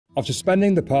After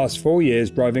spending the past 4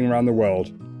 years driving around the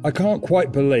world, I can't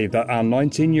quite believe that our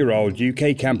 19-year-old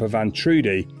UK camper van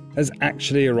Trudy has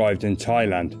actually arrived in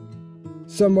Thailand,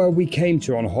 somewhere we came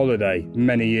to on holiday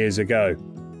many years ago.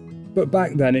 But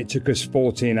back then it took us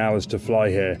 14 hours to fly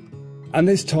here, and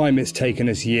this time it's taken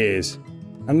us years.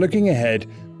 And looking ahead,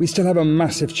 we still have a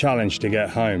massive challenge to get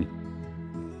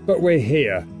home. But we're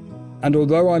here, and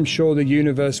although I'm sure the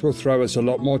universe will throw us a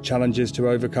lot more challenges to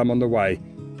overcome on the way,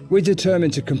 we're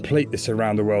determined to complete this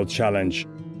around the world challenge,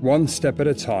 one step at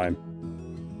a time.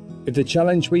 If the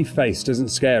challenge we face doesn't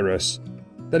scare us,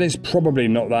 then it's probably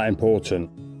not that important.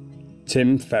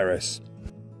 Tim Ferriss.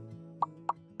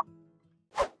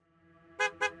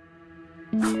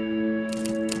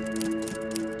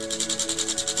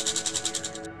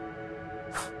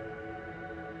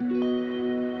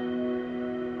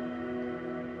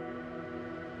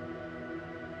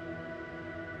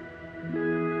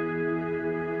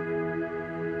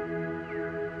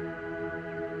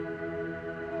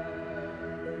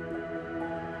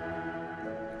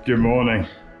 Good morning.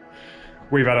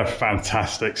 We've had a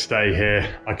fantastic stay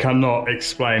here. I cannot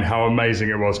explain how amazing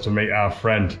it was to meet our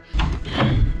friend.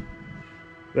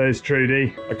 There's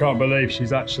Trudy. I can't believe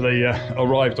she's actually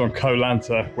arrived on Koh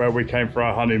Lanta, where we came for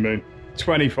our honeymoon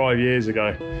 25 years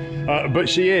ago. But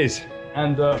she is.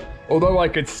 And although I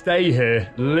could stay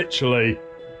here literally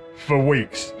for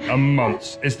weeks and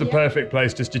months, it's the perfect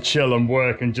place just to chill and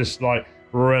work and just like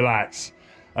relax.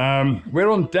 We're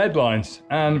on deadlines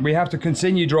and we have to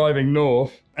continue driving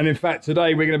north, and in fact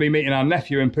today we're going to be meeting our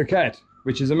nephew in Phuket,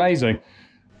 which is amazing.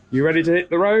 You ready to hit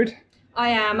the road? I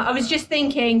am. I was just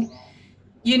thinking,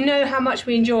 you know how much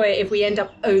we enjoy it if we end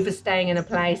up overstaying in a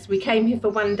place. We came here for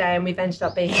one day and we've ended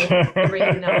up being here for 3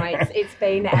 nights. It's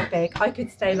been epic. I could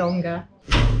stay longer.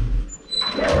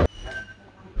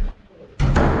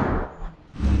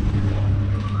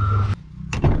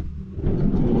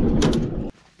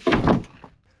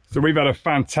 So we've had a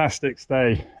fantastic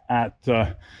stay at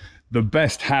the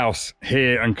best house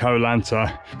here in Koh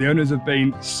Lanta. The owners have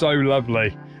been so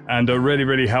lovely and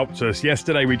really helped us.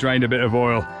 Yesterday we drained a bit of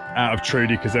oil out of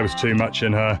Trudy because there was too much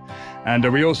in her. And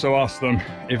we also asked them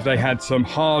if they had some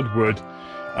hardwood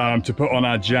to put on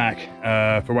our jack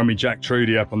for when we jack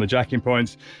Trudy up on the jacking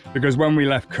points, because when we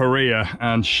left Korea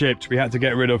and shipped, we had to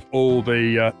get rid of all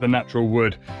the natural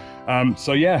wood.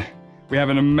 So yeah. We have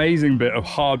an amazing bit of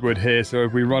hardwood here, so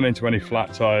if we run into any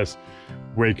flat tires,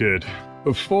 we're good.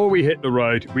 Before we hit the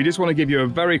road, we just want to give you a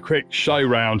very quick show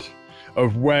round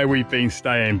of where we've been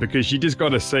staying, because you just got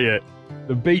to see it.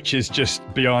 The beach is just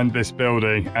behind this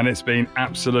building and it's been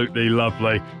absolutely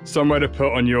lovely. Somewhere to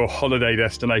put on your holiday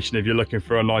destination if you're looking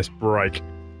for a nice break.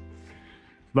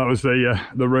 That was the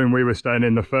room we were staying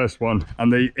in, the first one, and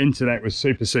the internet was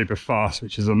super fast,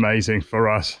 which is amazing for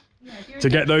us. Yeah, to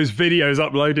get those videos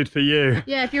uploaded for you.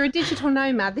 Yeah, if you're a digital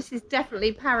nomad, this is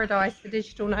definitely paradise for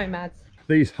digital nomads.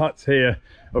 These huts here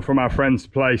are from our friend's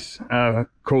place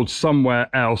called Somewhere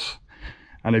Else,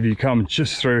 and if you come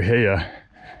just through here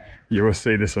you will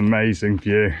see this amazing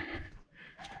view.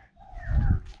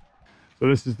 So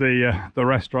this is the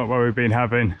restaurant where we've been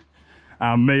having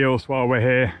our meals while we're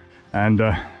here, and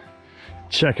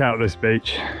check out this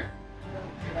beach.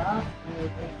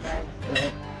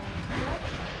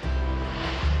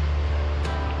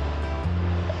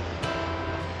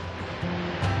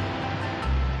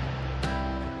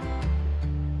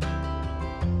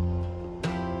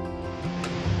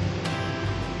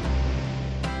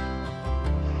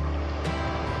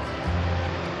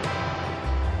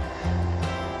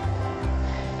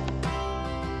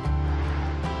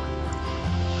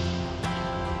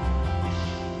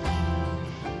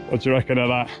 What do you reckon of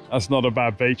that? That's not a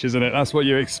bad beach, isn't it? That's what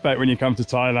you expect when you come to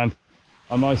Thailand.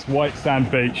 A nice white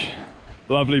sand beach,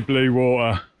 lovely blue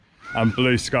water and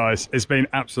blue skies. It's been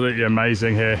absolutely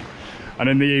amazing here. And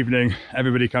in the evening,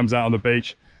 everybody comes out on the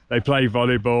beach. They play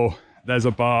volleyball, there's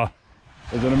a bar,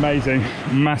 there's an amazing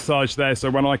massage there. So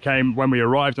when we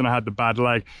arrived and I had the bad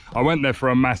leg, I went there for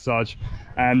a massage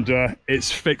and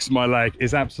it's fixed my leg.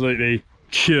 It's absolutely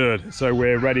cured, so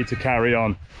we're ready to carry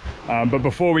on. But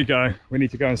before we go, we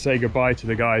need to go and say goodbye to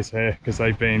the guys here because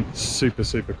they've been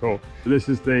super cool. This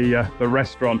is the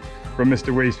restaurant from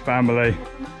Mr. Wee's family.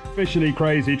 Officially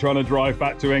crazy trying to drive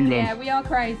back to England. Yeah, we are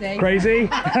crazy. Crazy?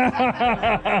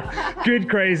 Good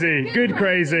crazy, good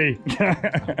crazy.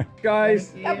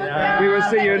 Guys, we will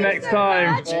see you next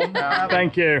time.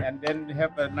 Thank you. And then we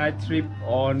have a nice trip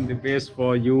on the base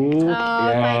for you. Oh,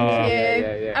 thank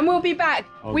you. Yeah. And we'll be back.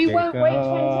 Okay, we won't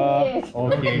wait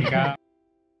 20 years. Okay.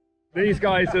 These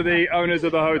guys are the owners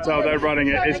of the hotel. They're running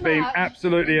it. It's been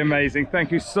absolutely amazing.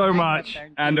 Thank you so much.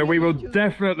 And we will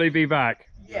definitely be back.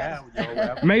 Yeah, you're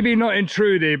welcome. Maybe not in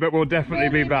Trudy, but we'll definitely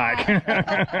be back.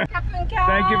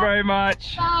 Thank you very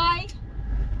much. Bye.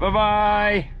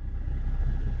 Bye-bye.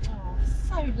 Oh,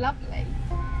 so lovely.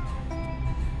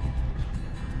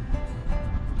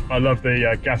 I love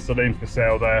the gasoline for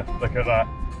sale there. Look at that.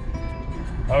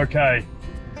 Okay.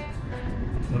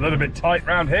 It's a little bit tight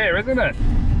round here, isn't it?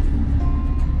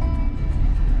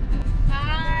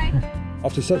 Bye.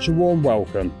 After such a warm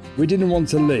welcome, we didn't want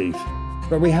to leave,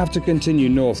 but we have to continue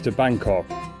north to Bangkok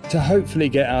to hopefully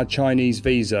get our Chinese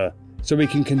visa so we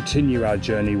can continue our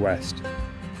journey west.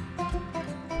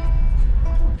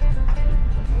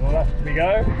 Left we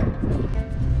go.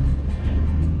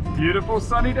 Beautiful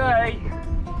sunny day.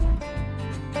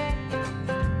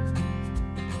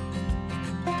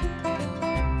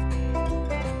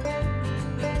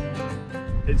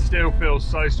 It still feels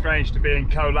so strange to be in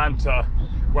Koh Lanta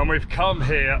when we've come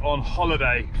here on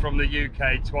holiday from the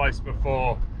UK twice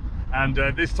before, and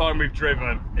this time we've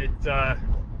driven. It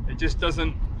just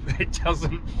doesn't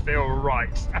feel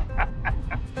right.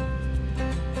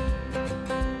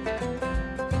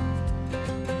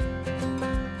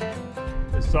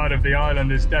 This side of the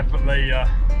island is definitely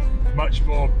much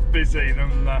more busy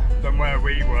than where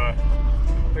we were.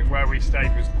 I think where we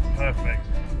stayed was perfect.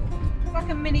 It's like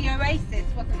a mini oasis,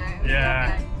 wasn't it?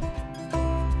 Yeah.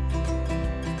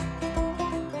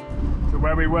 So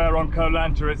where we were on Koh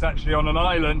Lanta, it's actually on an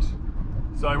island.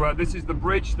 So this is the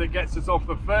bridge that gets us off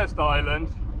the first island,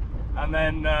 and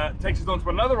then takes us onto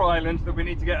another island that we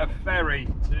need to get a ferry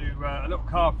to, a little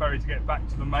car ferry to get back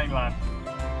to the mainland.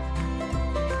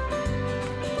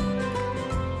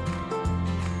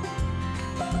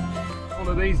 All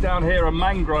of these down here are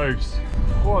mangroves.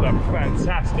 What a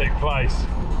fantastic place.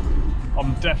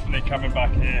 I'm definitely coming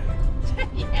back here.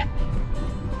 Yeah.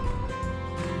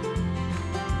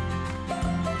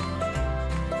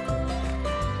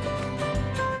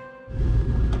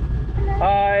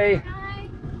 Hi. Hi.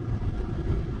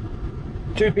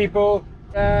 2 people.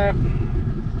 The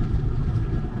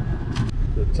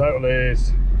total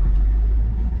is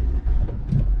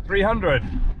 300.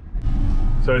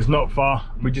 So it's not far.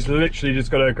 We just literally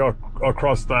just got to go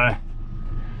across there.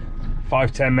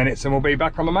 5-10 minutes and we'll be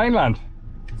back on the mainland.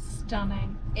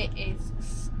 Stunning. It is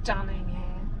stunning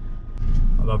here.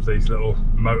 I love these little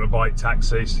motorbike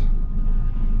taxis.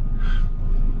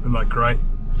 Isn't that great?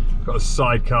 Got a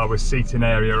sidecar with seating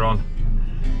area on.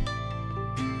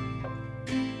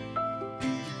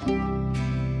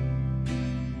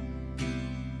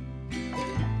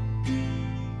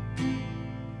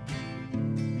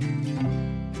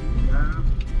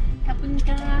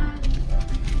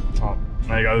 Oh,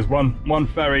 there you go. There's one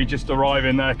ferry just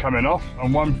arriving there coming off,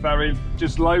 and one ferry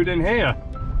just loading here.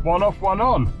 One off, one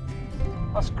on.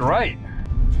 That's great.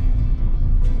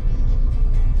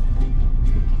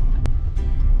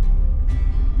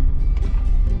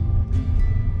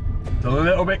 It's a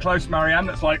little bit close, Marianne.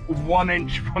 That's like 1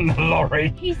 inch from the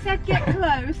lorry. He said get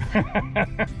close.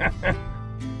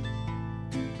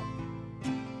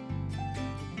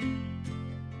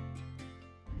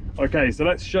 Okay, so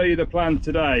let's show you the plan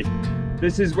today.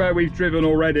 This is where we've driven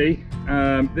already.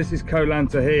 This is Koh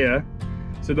Lanta here.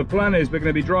 So the plan is we're going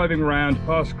to be driving around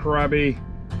past Krabi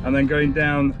and then going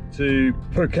down to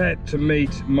Phuket to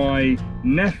meet my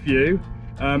nephew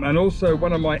and also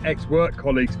one of my ex-work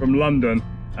colleagues from London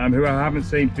who I haven't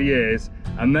seen for years.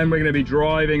 And then we're going to be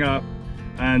driving up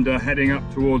and heading up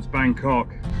towards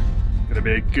Bangkok. It's going to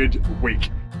be a good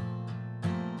week.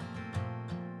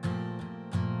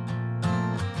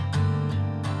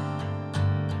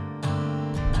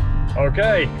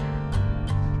 Okay,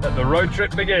 let the road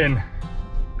trip begin.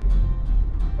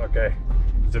 Okay,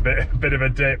 it's a bit of a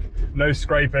dip, no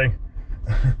scraping.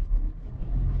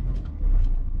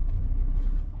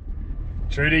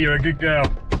 Trudy, you're a good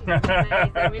girl.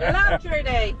 Amazing. We love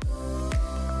Trudy.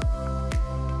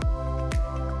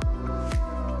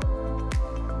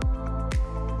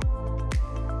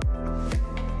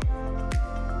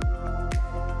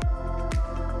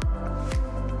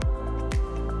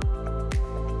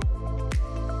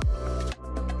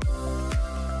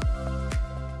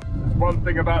 One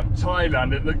thing about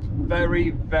Thailand, it looks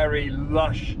very, very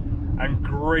lush and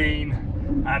green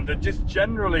and just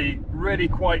generally really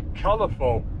quite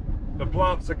colourful. The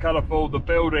plants are colourful, the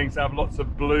buildings have lots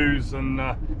of blues and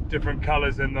different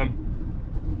colours in them.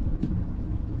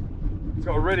 It's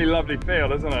got a really lovely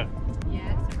feel, isn't it?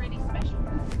 Yeah, it's really special.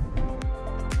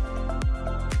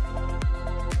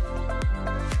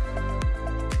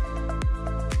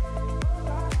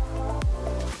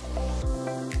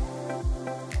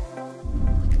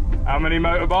 How many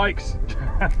motorbikes?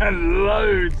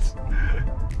 Loads!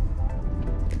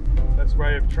 Let's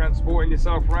way of transporting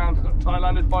yourself around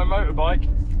Thailand is by motorbike.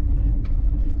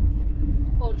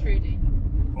 Or Trudy.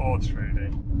 Or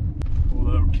Trudy. All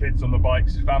the little kids on the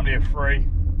bikes, family of 3.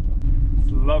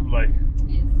 It's lovely.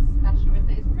 It's special,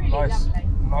 isn't it? It's really Nice, lovely.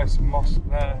 nice mosque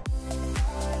there.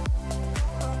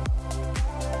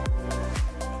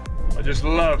 I just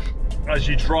love, as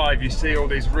you drive, you see all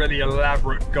these really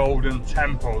elaborate golden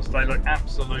temples. They look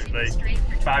absolutely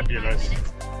fabulous.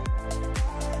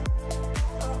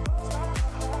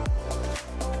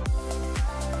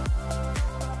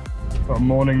 Got a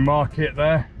morning market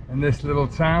there in this little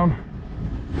town.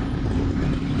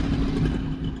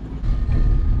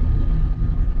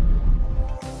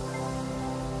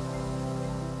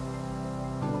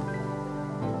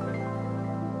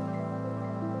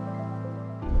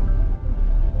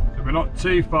 So we're not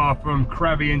too far from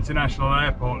Krabi International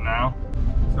Airport now.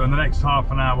 So in the next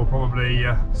half an hour we'll probably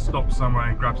stop somewhere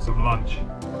and grab some lunch.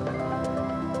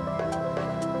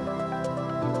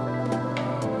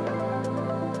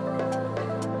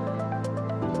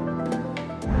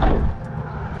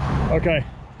 Okay,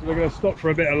 so we're going to stop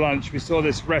for a bit of lunch. We saw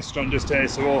this restaurant just here,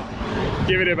 so we'll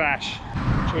give it a bash.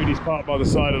 Trudy's parked by the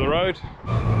side of the road.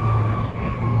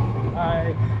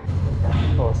 Hi.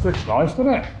 Oh, this looks nice,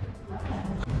 doesn't it?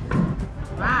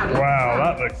 Wow. Wow,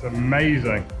 that looks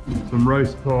amazing. Some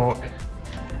roast pork.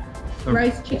 Some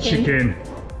roast chicken.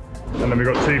 And then we've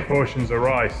got 2 portions of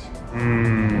rice.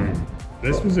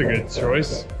 This was a good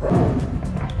choice.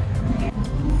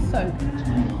 So good.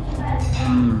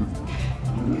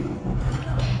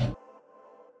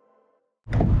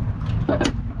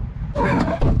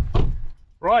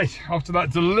 Right, after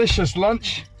that delicious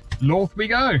lunch, north we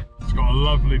go. It's got a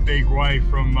lovely big wave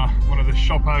from one of the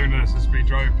shop owners as we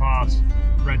drove past,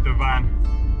 read the van.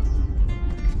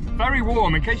 Very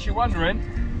warm, in case you're wondering.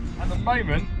 At the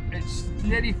moment, it's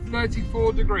nearly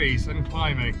 34 degrees and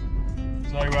climbing.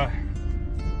 So,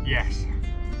 yes,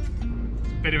 it's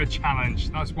a bit of a challenge.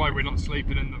 That's why we're not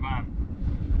sleeping in the van.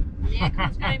 The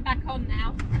aircon's going back on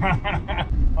now.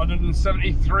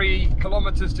 173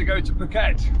 kilometers to go to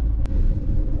Phuket.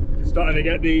 Starting to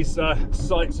get these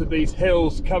sights of these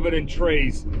hills covered in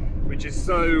trees, which is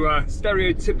so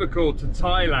stereotypical to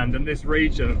Thailand and this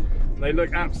region. They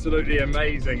look absolutely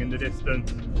amazing in the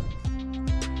distance.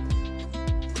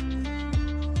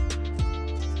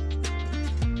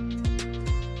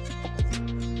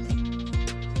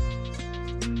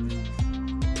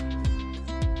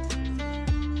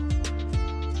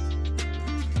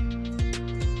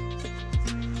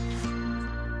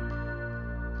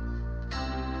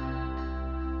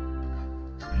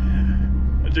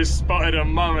 Just spotted a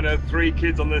mum and her 3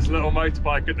 kids on this little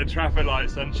motorbike at the traffic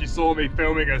lights, and she saw me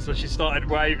filming her, so she started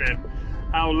waving.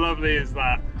 How lovely is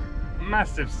that?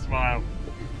 Massive smile.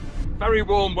 Very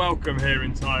warm welcome here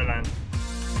in Thailand.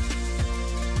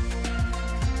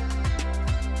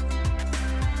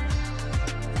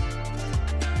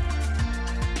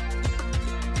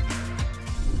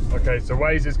 Okay, so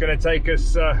Waze is going to take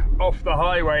us off the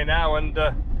highway now and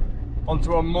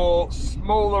onto a more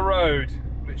smaller road.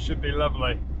 It should be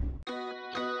lovely.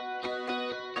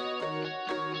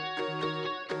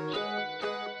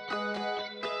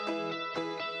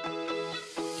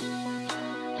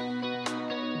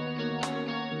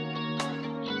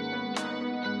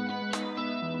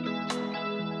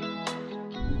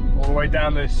 All the way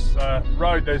down this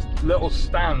road, there's little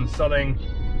stands selling,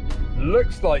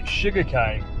 looks like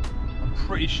sugarcane. I'm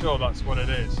pretty sure that's what it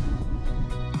is.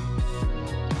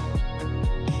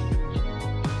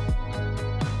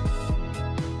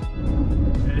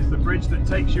 The bridge that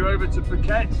takes you over to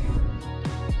Phuket.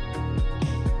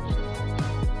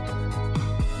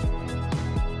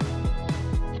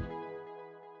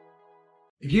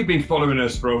 If you've been following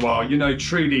us for a while, you know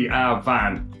Trudy, our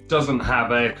van, doesn't have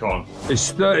aircon.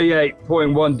 It's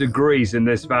 38.1 degrees in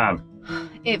this van.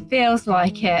 It feels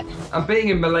like it. And being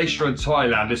in Malaysia and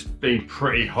Thailand, it's been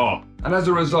pretty hot. And as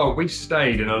a result, we've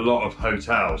stayed in a lot of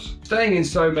hotels. Staying in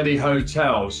so many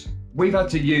hotels, we've had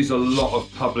to use a lot of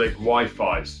public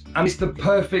Wi-Fi's, and it's the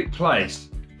perfect place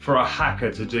for a hacker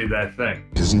to do their thing.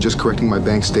 This isn't just correcting my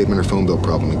bank statement or phone bill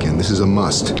problem again. This is a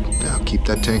must. Now keep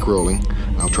that tank rolling.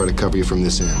 I'll try to cover you from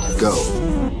this end. Go.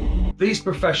 These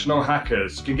professional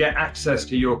hackers can get access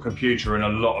to your computer in a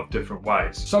lot of different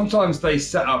ways. Sometimes they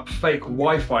set up fake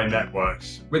Wi-Fi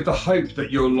networks with the hope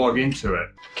that you'll log into it.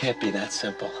 Can't be that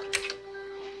simple.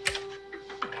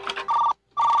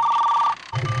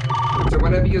 So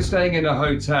whenever you're staying in a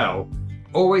hotel,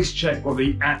 always check what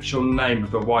the actual name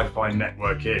of the Wi-Fi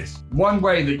network is. One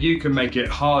way that you can make it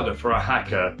harder for a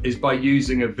hacker is by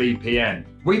using a VPN.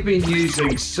 We've been using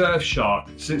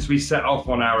Surfshark since we set off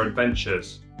on our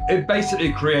adventures. It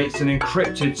basically creates an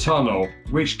encrypted tunnel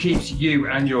which keeps you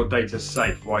and your data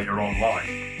safe while you're online.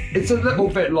 It's a little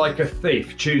bit like a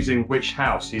thief choosing which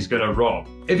house he's going to rob.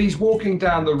 If he's walking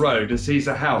down the road and sees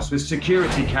a house with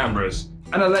security cameras,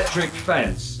 an electric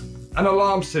fence, an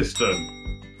alarm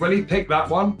system, will he pick that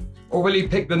one? Or will he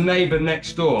pick the neighbour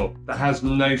next door that has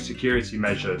no security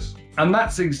measures? And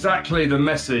that's exactly the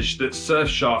message that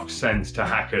Surfshark sends to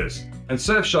hackers. And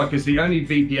Surfshark is the only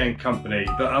VPN company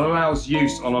that allows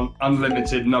use on an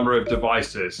unlimited number of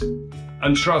devices.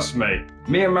 And trust me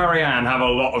and Marianne have a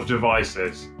lot of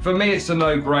devices. For me, it's a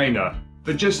no-brainer.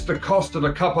 For just the cost of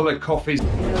a couple of coffees,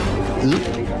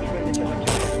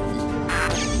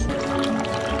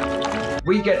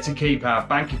 we get to keep our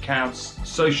bank accounts,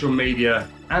 social media,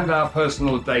 and our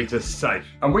personal data safe.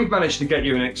 And we've managed to get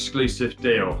you an exclusive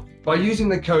deal. By using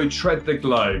the code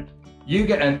TREADTHEGLOBE, you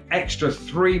get an extra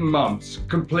 3 months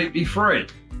completely free.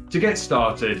 To get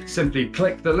started, simply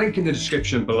click the link in the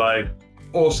description below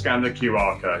or scan the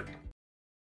QR code.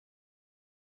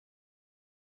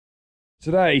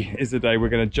 Today is the day we're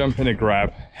going to jump in a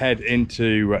grab, head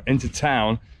into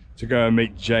town to go and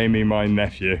meet Jamie, my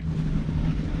nephew.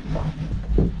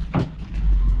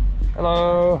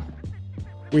 Hello.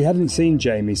 We hadn't seen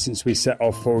Jamie since we set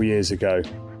off 4 years ago.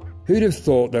 Who'd have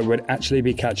thought that we'd actually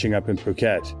be catching up in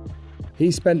Phuket?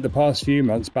 He spent the past few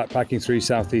months backpacking through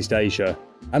Southeast Asia,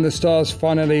 and the stars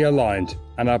finally aligned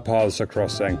and our paths are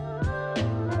crossing.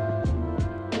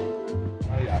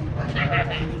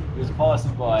 Just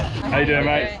passing by. How you doing,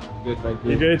 mate? Good, thank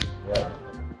you. You good? Yeah.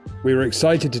 We were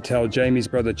excited to tell Jamie's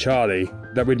brother Charlie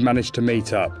that we'd managed to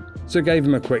meet up, so gave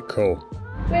him a quick call.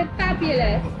 We're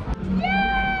fabulous.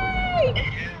 Yay!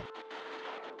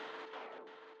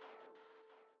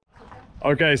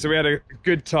 Okay, so we had a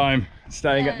good time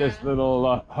staying at this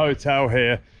little hotel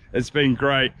here. It's been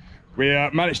great. We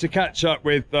managed to catch up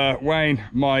with Wayne,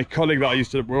 my colleague that I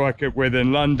used to work with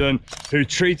in London, who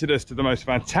treated us to the most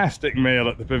fantastic meal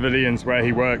at the pavilions where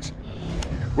he works.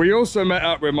 We also met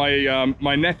up with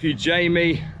my nephew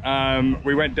Jamie.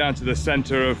 We went down to the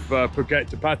center of Phuket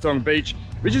to Patong Beach,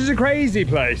 which is a crazy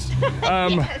place.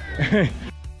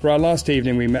 For our last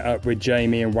evening, we met up with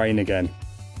Jamie and Wayne again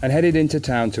and headed into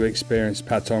town to experience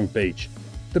Patong Beach,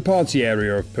 the party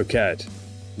area of Phuket.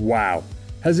 Wow,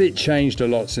 has it changed a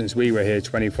lot since we were here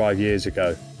 25 years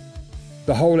ago.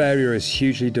 The whole area is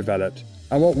hugely developed,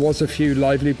 and what was a few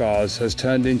lively bars has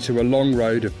turned into a long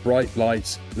road of bright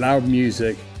lights, loud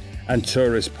music, and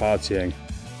tourist partying.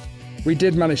 We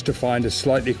did manage to find a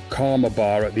slightly calmer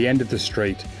bar at the end of the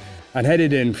street and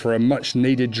headed in for a much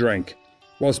needed drink,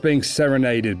 whilst being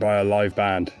serenaded by a live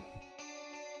band.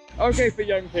 Okay for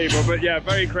young people, but yeah,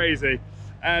 very crazy.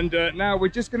 And now we're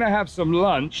just going to have some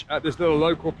lunch at this little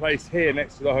local place here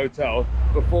next to the hotel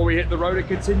before we hit the road and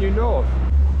continue north.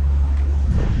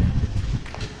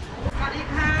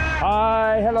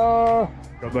 Hi, hello.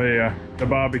 Got the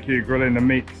barbecue grilling the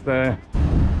meats there.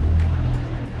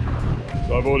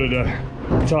 So I've ordered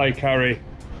a Thai curry.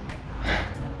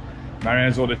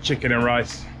 Marianne's ordered chicken and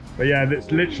rice. But yeah,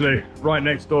 it's literally right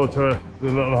next door to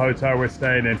the little hotel we're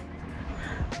staying in.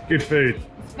 Good food.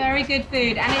 It's very good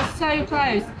food and it's so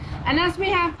close. And as we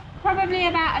have probably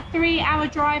about a 3-hour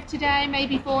drive today,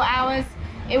 maybe 4 hours,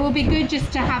 it will be good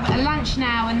just to have a lunch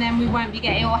now and then we won't be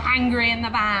getting all hangry in the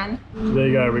van. So there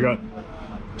you go, we got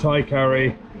Thai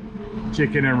curry,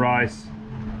 chicken and rice,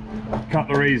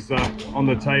 cutleries on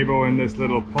the table in this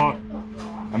little pot,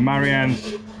 and Marianne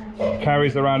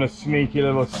carries around a sneaky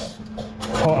little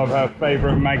pot of her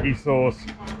favourite Maggi sauce.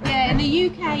 Yeah, in the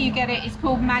UK you get it, it's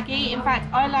called Maggi. In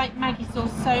fact, I like Maggi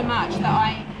sauce so much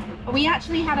that we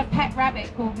actually had a pet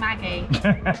rabbit called Maggie.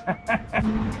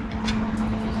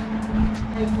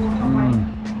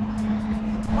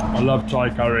 I love Thai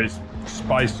curries,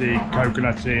 spicy,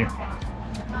 coconutty,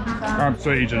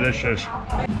 absolutely delicious.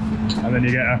 And then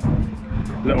you get a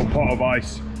little pot of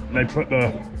ice and they put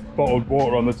the bottled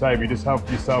water on the table. You just help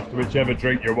yourself to whichever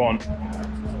drink you want.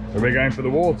 So we're going for the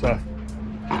water.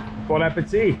 Bon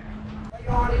appetit.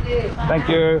 Thank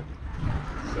you.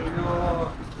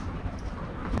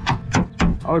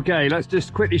 Okay, let's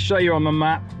just quickly show you on the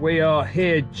map. We are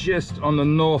here just on the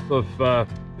north of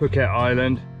Phuket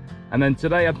Island. And then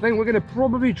today I think we're going to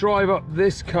probably drive up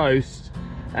this coast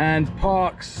and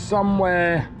park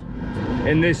somewhere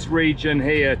in this region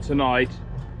here tonight.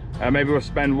 Maybe we'll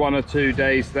spend 1 or 2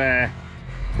 days there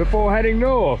before heading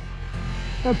north.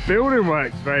 The building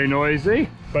work's very noisy,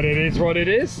 but it is what it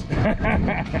is.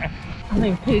 I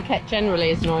think Phuket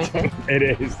generally is noisy. It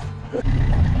is.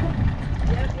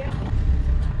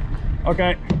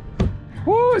 Okay.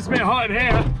 Woo, it's a bit hot in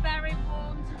here. Very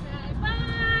warm today.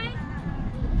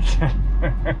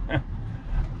 Bye!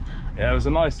 Yeah, it was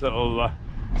a nice little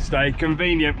stay,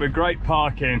 convenient with great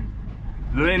parking.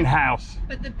 Lynn House.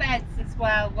 But the beds as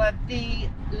well were the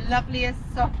loveliest,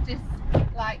 softest,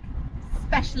 like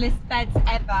specialist beds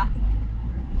ever.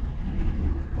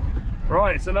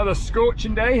 Right, it's another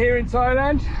scorching day here in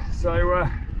Thailand, so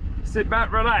sit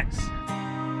back, relax.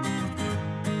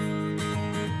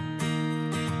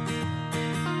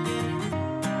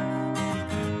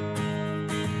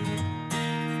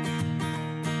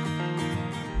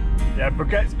 Yeah,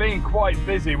 Phuket's been quite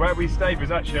busy. Where we stayed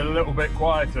was actually a little bit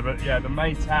quieter, but yeah, the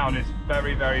main town is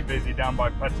very, very busy down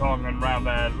by Patong and around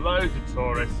there. Loads of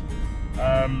tourists.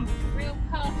 Real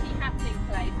party happening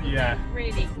place. Yeah.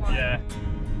 Really quiet. Yeah.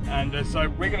 And so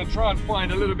we're going to try and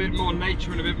find a little bit more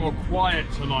nature and a bit more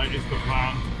quiet tonight is the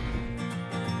plan.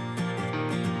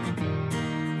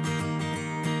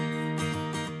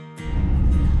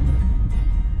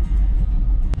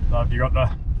 So have you got the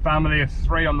family of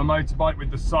 3 on the motorbike with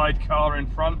the sidecar in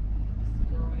front?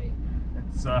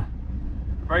 It's a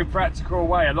very practical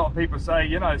way. A lot of people say,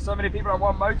 you know, so many people on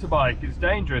one motorbike, it's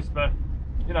dangerous, but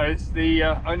you know, it's the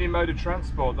only mode of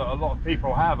transport that a lot of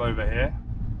people have over here.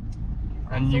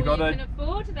 And that's you all gotta. You can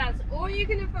afford. That's all you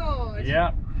can afford.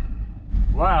 Yeah.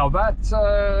 Wow, that's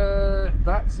a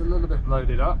little bit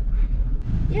loaded up.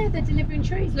 Yeah, they're delivering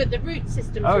trees. Look, the root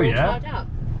systems Oh, are all yeah. tied up.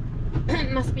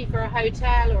 Must be for a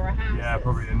hotel or a house. Yeah,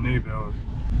 probably a new build.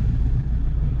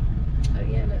 Oh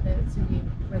yeah, look, there's a new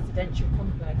residential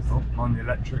complex. Oh, on the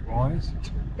electric wires.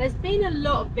 There's been a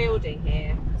lot of building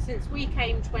here since we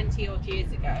came 20 odd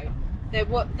years ago. There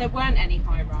weren't any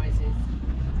high rises,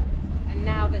 and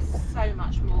now there's so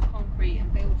much more concrete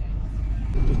and buildings.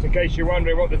 Just in case you're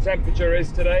wondering what the temperature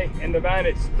is today in the van,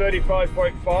 it's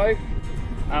 35.5.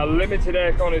 Our limited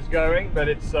aircon is going, but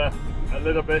it's a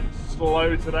little bit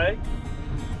slow today.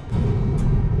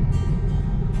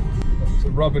 Lots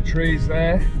of rubber trees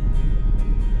there.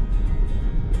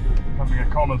 Becoming a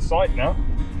common sight now.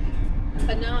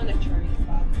 Banana trees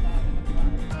by the side of the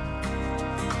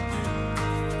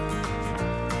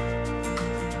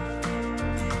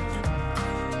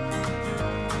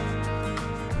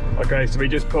road. Okay, so we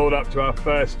just pulled up to our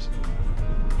first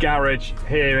garage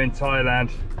here in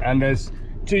Thailand, and there's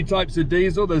 2 types of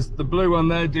diesel. There's the blue one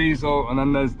there, diesel, and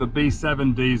then there's the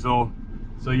B7 diesel.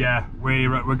 So yeah,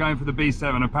 we're going for the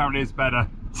B7. Apparently it's better.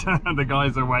 The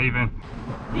guys are waving.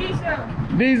 Diesel!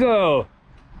 Diesel!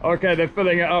 Okay, they're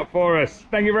filling it up for us.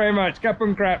 Thank you very much.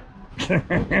 Kapung crap.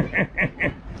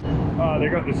 Oh, they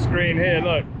got the screen here,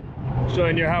 look,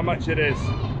 showing you how much it is.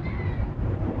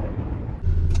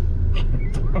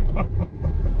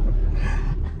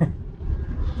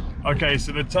 Okay,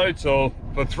 so the total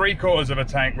for 3/4 of a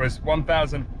tank was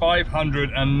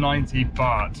 1,590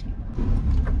 baht.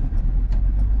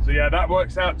 So yeah, that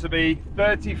works out to be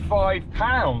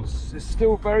 £35. It's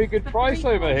still a very good price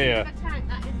over here. For tank,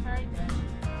 that is very good.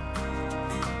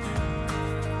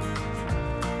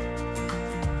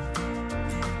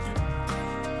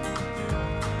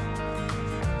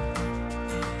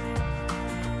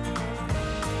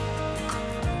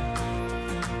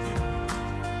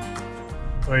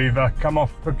 We've come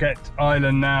off Phuket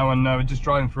Island now, and we're just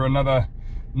driving through another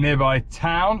nearby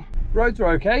town. Roads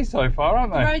are okay so far,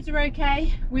 aren't they? The roads are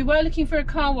okay. We were looking for a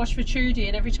car wash for Trudy,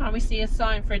 and every time we see a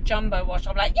sign for a jumbo wash,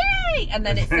 I'm like, yay! And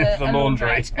then it's the a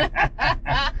laundry.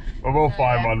 Well, we'll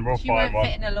find one. We'll she find won't one.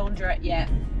 fit in a laundrette yet.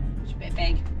 It's a bit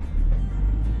big.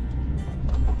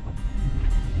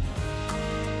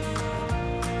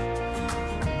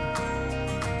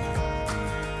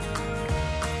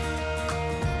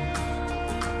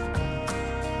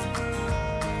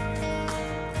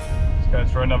 Going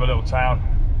through another little town.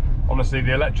 Honestly,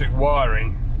 the electric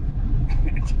wiring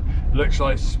it looks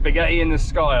like spaghetti in the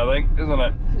sky, I think, doesn't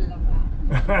it? I love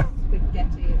that.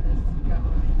 Spaghetti in the sky.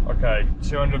 Okay,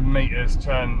 200 meters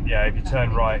turn, yeah, if you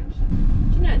turn right. Do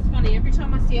you know, it's funny, every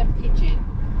time I see a pigeon,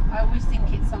 I always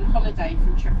think it's on holiday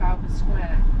from Trafalgar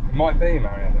Square. It might be,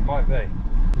 Marianne, it might be.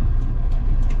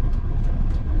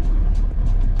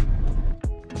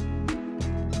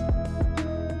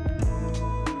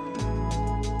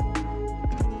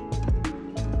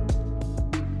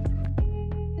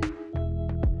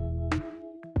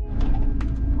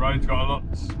 Road's got a lot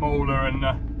smaller, and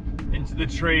into the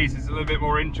trees it's a little bit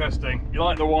more interesting. You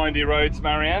like the windy roads,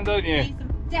 Marianne, don't you? These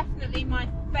are definitely my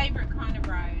favourite kind of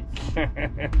roads.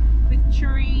 With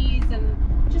trees and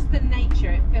just the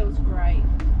nature, it feels great.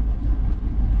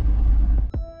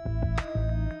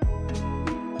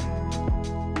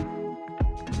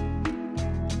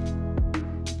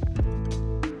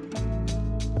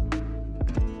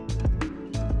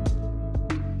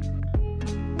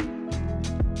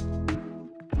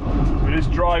 We're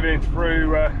just driving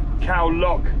through Khao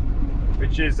Lok,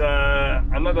 which is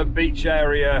another beach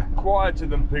area quieter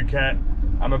than Phuket.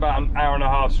 I'm about an hour and a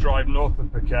half's drive north of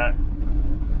Phuket.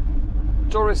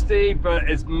 Touristy, but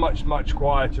it's much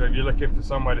quieter. If you're looking for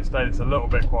somewhere to stay that's a little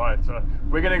bit quieter,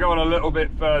 we're going to go on a little bit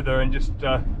further and just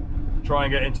try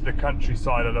and get into the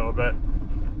countryside a little bit.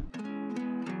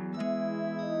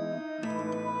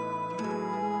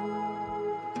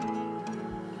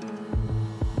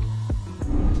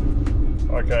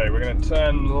 Okay, we're going to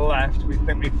turn left. We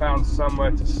think we found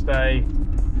somewhere to stay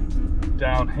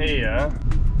down here.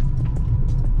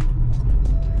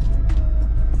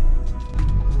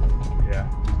 Yeah,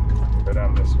 we'll go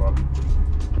down this one.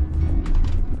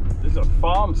 This is a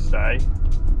farm stay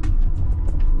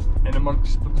in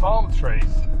amongst the palm trees.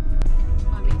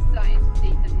 I'm excited to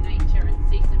see some nature and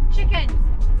see some chickens.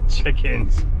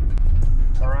 Chickens.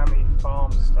 Karami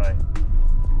farm stay.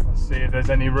 Let's see if there's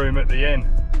any room at the inn.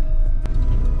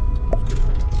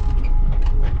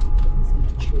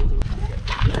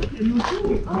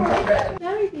 Oh,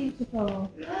 very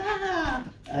beautiful. Yeah.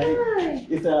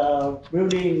 It's a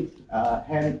building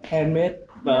handmade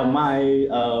by my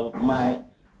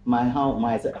house,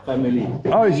 my family.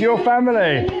 Oh, it's your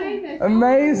family.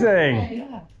 Amazing.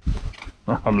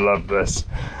 I love this.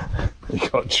 You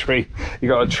got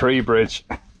a tree bridge.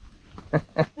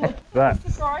 That's the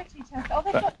variety test. Oh,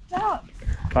 they've got ducks.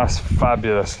 That's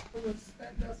fabulous.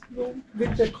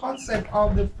 With the concept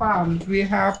of the farm, we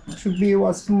have to build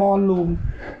a small room.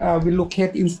 We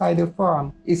locate inside the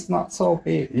farm. It's not so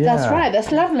big. Yeah. That's right.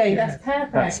 That's lovely. That's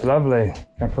perfect. That's lovely.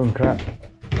 Kapung crap.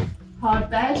 Hard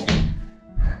bed.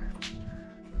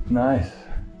 Nice.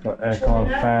 Got aircon,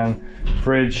 fan,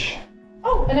 fridge,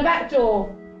 Oh, and a back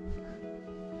door.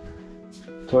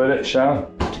 toilet, shower.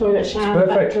 Toilet, shower,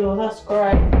 back Perfect. door. That's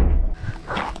great.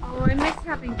 Oh, I miss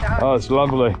having ducks. Oh, it's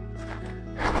lovely.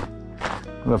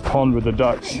 The pond with the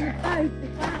ducks.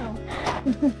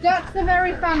 Ducks are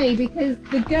very funny because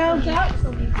the girl ducks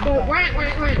go whack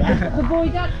whack whack. The boy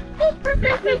ducks.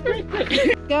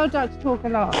 Girl ducks talk a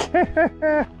lot.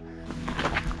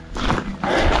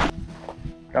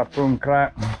 Kapung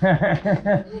crap.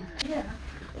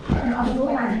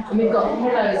 And we've got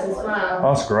pillows as well.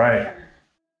 That's great.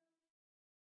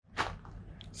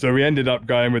 So we ended up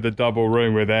going with a double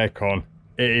room with aircon.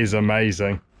 It is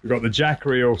amazing. We've got the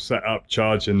Jackery all set up,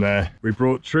 charging there. We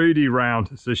brought Trudy round,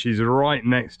 so she's right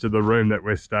next to the room that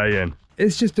we're staying.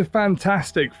 It's just a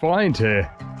fantastic find here.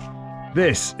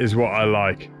 This is what I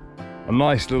like. A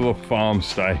nice little farm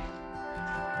stay.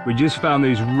 We just found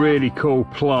these really cool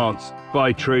plants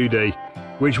by Trudy,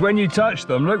 which when you touch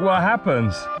them, look what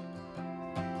happens.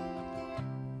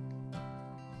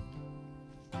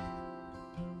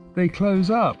 They close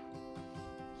up.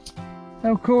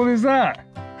 How cool is that?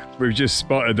 We've just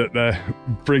spotted that they're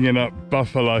bringing up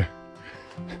buffalo.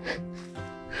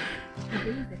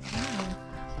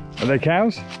 Are they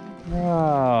cows?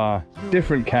 Ah,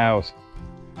 different cows.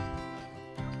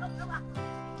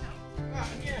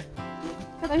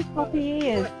 Look at those floppy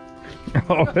ears.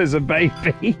 Oh, there's a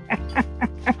baby.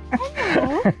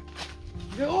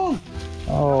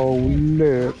 Oh,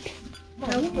 look.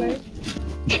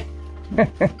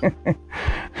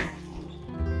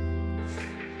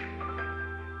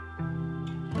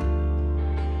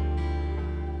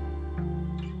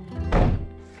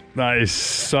 That is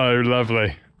so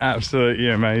lovely. Absolutely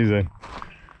amazing.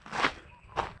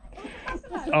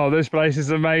 Oh, this place is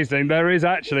amazing. There is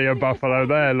actually a buffalo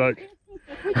there, look.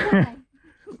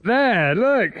 There,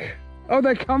 look. Oh,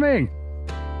 they're coming.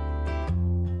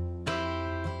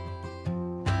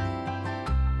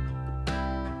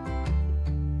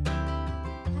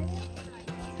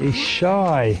 He's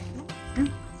shy.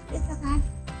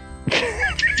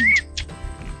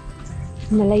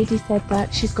 And the lady said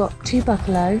that she's got 2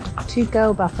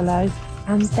 girl buffaloes,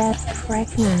 and they're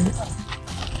pregnant.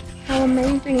 How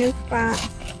amazing is that?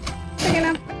 Look at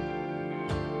them.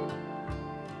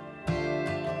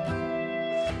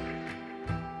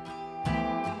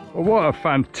 Well, what a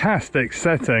fantastic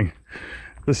setting.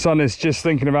 The sun is just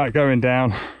thinking about going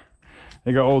down.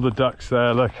 You got all the ducks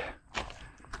there, look.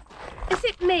 Is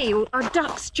it me, or are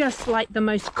ducks just like the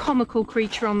most comical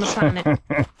creature on the planet?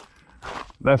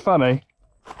 They're funny.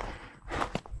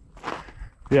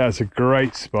 Yeah, it's a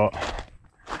great spot.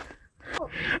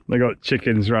 They got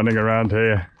chickens running around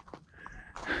here.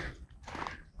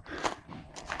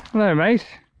 Hello, mate.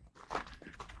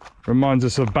 Reminds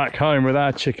us of back home with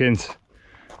our chickens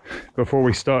before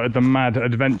we started the mad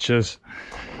adventures.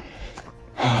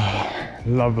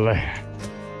 Lovely.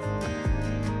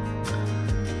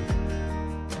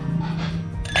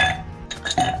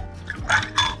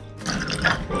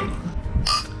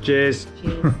 Cheers.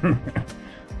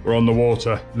 we're on the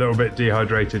water, a little bit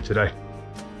dehydrated today.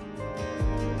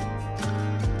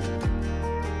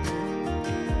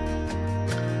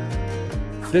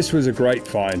 This was a great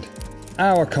find.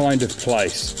 Our kind of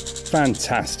place.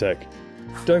 Fantastic.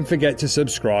 Don't forget to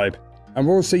subscribe, and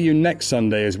we'll see you next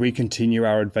Sunday as we continue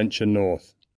our adventure north.